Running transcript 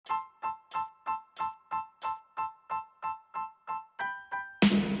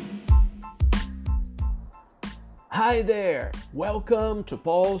Hi there! Welcome to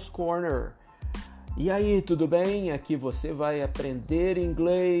Paul's Corner. E aí, tudo bem? Aqui você vai aprender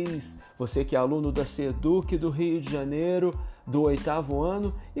inglês. Você que é aluno da SEDUC do Rio de Janeiro, do 8º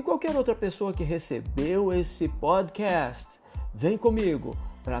ano, e qualquer outra pessoa que recebeu esse podcast. Vem comigo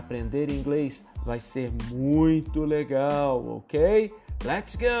para aprender inglês. Vai ser muito legal, ok?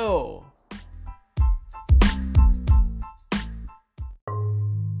 Let's go!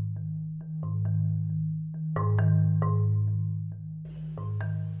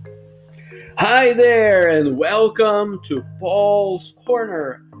 Hi there and welcome to Paul's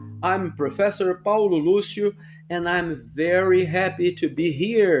Corner. I'm Professor Paulo Lúcio and I'm very happy to be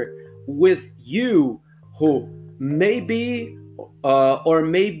here with you who may be or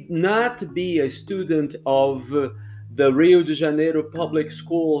may not be a student of the Rio de Janeiro public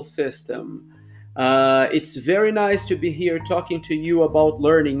school system. It's very nice to be here talking to you about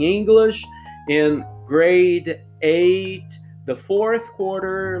learning English in grade 8, the fourth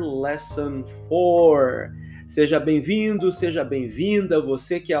quarter, lesson 4. Seja bem-vindo, seja bem-vinda,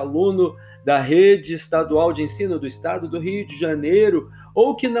 você que é aluno da Rede Estadual de Ensino do Estado do Rio de Janeiro,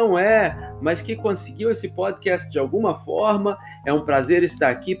 ou que não é, mas que conseguiu esse podcast de alguma forma. É um prazer estar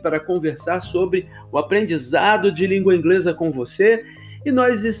aqui para conversar sobre o aprendizado de língua inglesa com você. E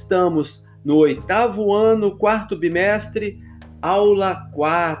nós estamos no 8º ano, 4º bimestre, aula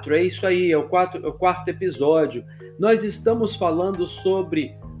 4. É isso aí, é o quarto episódio. Nós estamos falando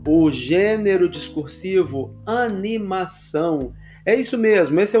sobre o gênero discursivo animação. É isso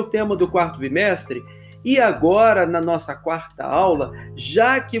mesmo, esse é o tema do 4º bimestre. E agora, na nossa 4ª aula,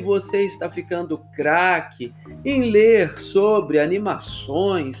 já que você está ficando craque em ler sobre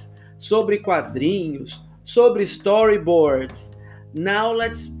animações, sobre quadrinhos, sobre storyboards, now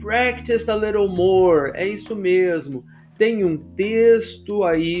let's practice a little more. É isso mesmo, tem um texto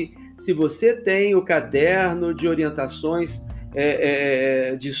aí. Se você tem o caderno de orientações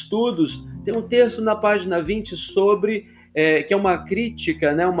de estudos, tem um texto na página 20 sobre, que é uma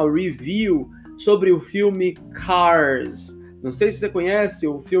crítica, né, uma review sobre o filme Cars. Não sei se você conhece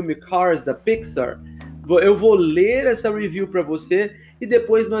o filme Cars da Pixar. Eu vou ler essa review para você e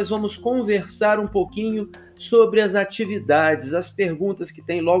depois nós vamos conversar um pouquinho sobre as atividades, as perguntas que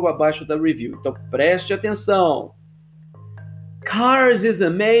tem logo abaixo da review. Então preste atenção. Cars is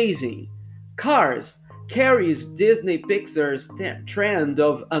amazing. Cars carries Disney Pixar's trend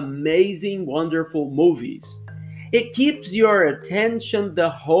of amazing, wonderful movies. It keeps your attention the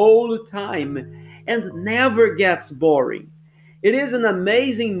whole time and never gets boring. It is an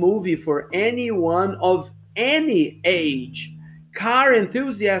amazing movie for anyone of any age, car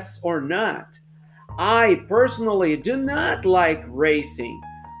enthusiasts or not. I personally do not like racing.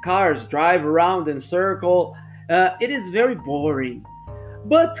 Cars drive around in circles. It is very boring.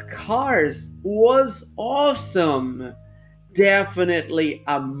 But Cars was awesome. Definitely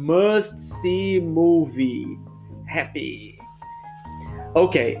a must-see movie. Happy.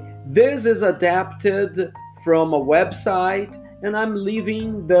 Okay, this is adapted from a website, and I'm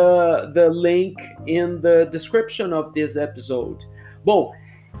leaving the link in the description of this episode. Bom,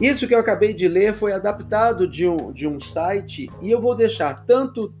 isso que eu acabei de ler foi adaptado de um site, e eu vou deixar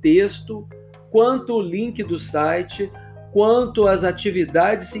tanto o texto quanto o link do site, quanto as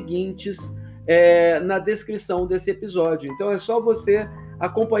atividades seguintes na descrição desse episódio. Então é só você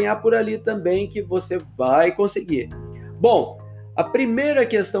acompanhar por ali também que você vai conseguir. Bom, a primeira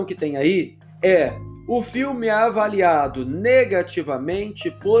questão que tem aí é: o filme é avaliado negativamente,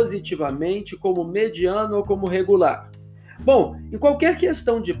 positivamente, como mediano ou como regular? Bom, em qualquer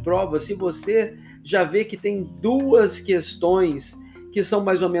questão de prova, se você já vê que tem duas questões que são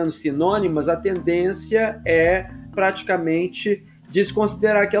mais ou menos sinônimas, a tendência é praticamente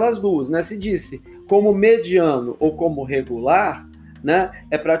desconsiderar aquelas duas, né? Se disse como mediano ou como regular, né?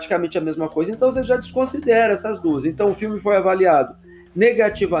 É praticamente a mesma coisa, então você já desconsidera essas duas. Então o filme foi avaliado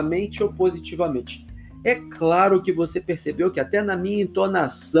negativamente ou positivamente. É claro que você percebeu que até na minha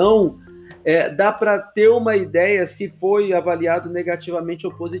entonação dá para ter uma ideia se foi avaliado negativamente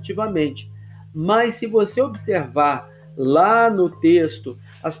ou positivamente. Mas se você observar lá no texto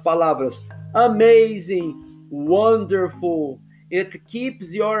as palavras amazing, wonderful, it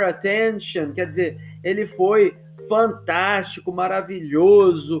keeps your attention, quer dizer, ele foi fantástico,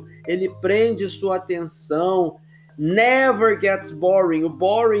 maravilhoso, ele prende sua atenção, never gets boring. O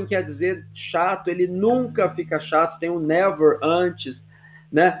boring quer dizer chato, ele nunca fica chato, tem um never antes,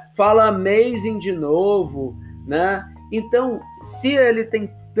 né? Fala amazing de novo, né? Então, se ele tem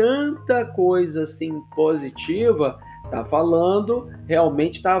tanta coisa assim positiva, tá falando,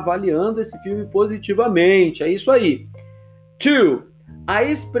 realmente está avaliando esse filme positivamente. É isso aí. 2. A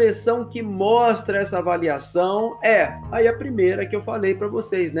expressão que mostra essa avaliação é aí a primeira que eu falei para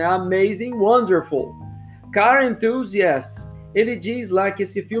vocês, né? Amazing, wonderful. Car enthusiasts. Ele diz lá que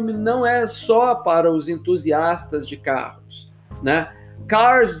esse filme não é só para os entusiastas de carros, né?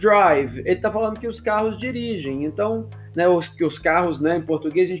 Cars drive. Ele está falando que os carros dirigem. Então, né, os carros, né, em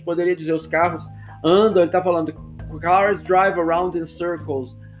português a gente poderia dizer os carros andam. Ele está falando cars drive around in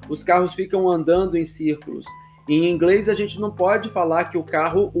circles. Os carros ficam andando em círculos. Em inglês a gente não pode falar que o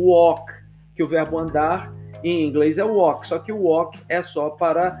carro walk, que o verbo andar em inglês é walk, só que o walk é só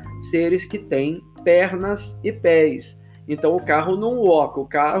para seres que têm pernas e pés. Então o carro não walk, o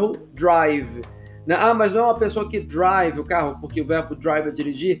carro drive. Ah, mas não é uma pessoa que drive o carro, porque o verbo drive é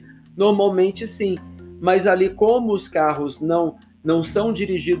dirigir? Normalmente sim, mas ali como os carros não são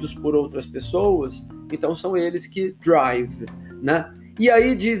dirigidos por outras pessoas, então são eles que drive, né? E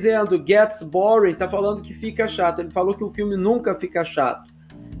aí dizendo gets boring, tá falando que fica chato. Ele falou que o filme nunca fica chato,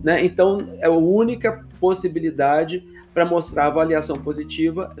 né? Então é a única possibilidade para mostrar a avaliação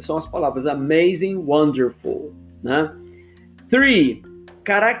positiva são as palavras amazing, wonderful, né? 3.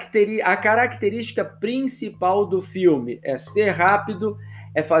 A característica principal do filme é ser rápido,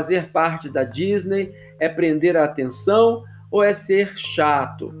 é fazer parte da Disney, é prender a atenção ou é ser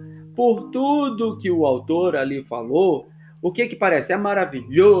chato? Por tudo que o autor ali falou, o que parece? É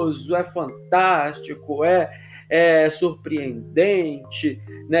maravilhoso, é fantástico, é surpreendente,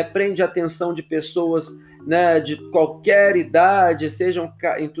 né? Prende a atenção de pessoas, né, de qualquer idade, sejam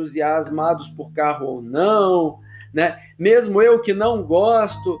entusiasmados por carro ou não, né? Mesmo eu que não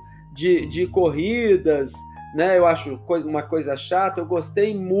gosto de corridas, né, eu acho uma coisa chata, eu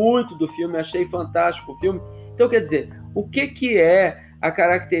gostei muito do filme, achei fantástico o filme. Então, quer dizer, o que é a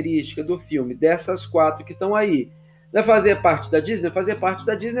característica do filme, dessas 4 que estão aí? Não é fazer parte da Disney? Fazer parte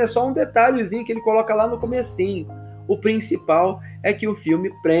da Disney é só um detalhezinho que ele coloca lá no comecinho. O principal é que o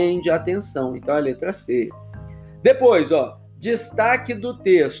filme prende a atenção. Então, a letra C. Depois, destaque do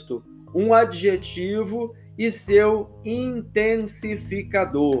texto. Um adjetivo e seu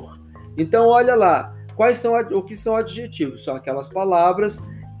intensificador. Então, olha lá. O que são adjetivos? São aquelas palavras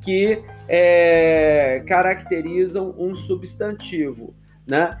que caracterizam um substantivo,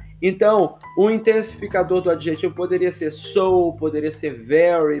 né? Então, o intensificador do adjetivo poderia ser so, poderia ser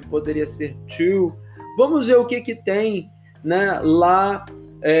very, poderia ser to. Vamos ver o que tem, né, lá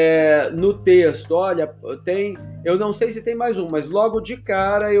no texto. Olha, eu não sei se tem mais um, mas logo de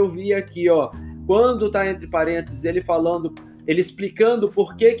cara eu vi aqui, quando está entre parênteses, ele explicando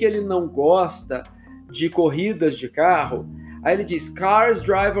por que ele não gosta de corridas de carro. Aí ele diz, cars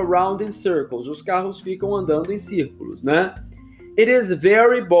drive around in circles. Os carros ficam andando em círculos, né? It is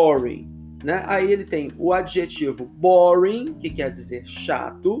very boring, né? Aí ele tem o adjetivo boring, que quer dizer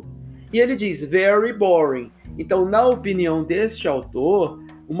chato, e ele diz very boring. Então, na opinião deste autor,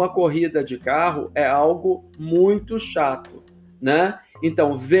 uma corrida de carro é algo muito chato, né?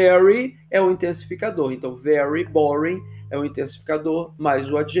 Então, very é o intensificador. Então, very boring é o intensificador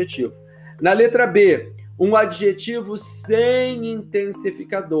mais o adjetivo. Na letra B, um adjetivo sem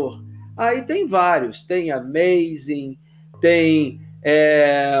intensificador. Aí tem vários. Tem amazing, tem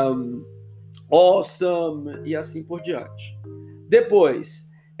awesome e assim por diante. Depois,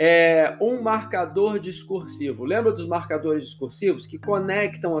 um marcador discursivo. Lembra dos marcadores discursivos que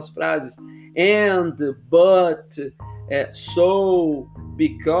conectam as frases and, but, so,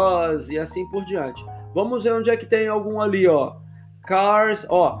 because e assim por diante. Vamos ver onde é que tem algum ali, Cars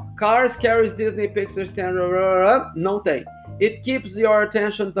carries Disney Pixar Standard. Não tem. It keeps your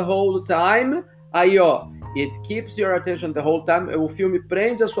attention the whole time. Aí, it keeps your attention the whole time. O filme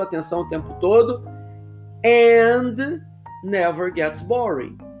prende a sua atenção o tempo todo. And never gets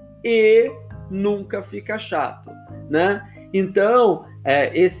boring. E nunca fica chato, né? Então,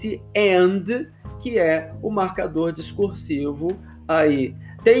 esse and que é o marcador discursivo aí.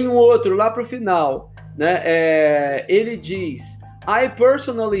 Tem um outro lá para o final, né? Ele diz, I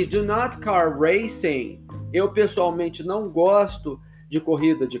personally do not car racing. Eu pessoalmente não gosto de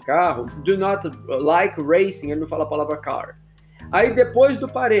corrida de carro. Do not like racing. Ele não fala a palavra car. Aí depois do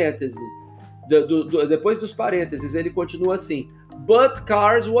parêntese, depois dos parênteses, ele continua assim, but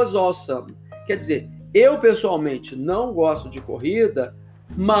cars was awesome. Quer dizer, eu pessoalmente não gosto de corrida,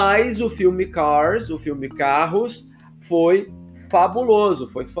 mas o filme Cars, o filme Carros, foi fabuloso,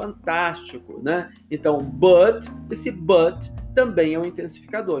 foi fantástico, né? Então, esse but também é um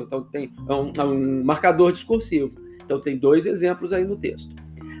intensificador. Então, é um marcador discursivo. Então, tem 2 exemplos aí no texto.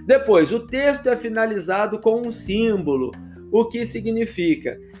 Depois, o texto é finalizado com um símbolo. O que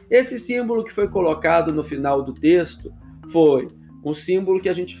significa? Esse símbolo que foi colocado no final do texto foi um símbolo que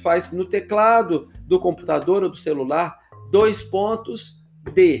a gente faz no teclado do computador ou do celular, 2 pontos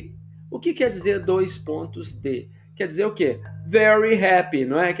D. O que quer dizer 2 pontos D? Quer dizer o quê? Very happy,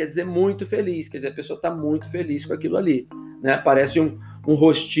 não é? Quer dizer muito feliz, quer dizer, a pessoa está muito feliz com aquilo ali, né? Parece um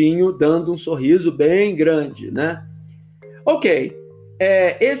rostinho dando um sorriso bem grande, né? Ok,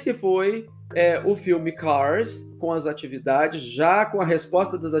 esse foi o filme Cars, com as atividades, já com a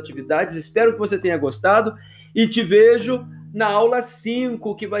resposta das atividades. Espero que você tenha gostado e te vejo na aula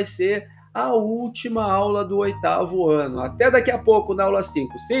 5, que vai ser a última aula do 8º ano. Até daqui a pouco na aula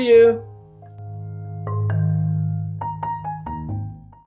 5. See you!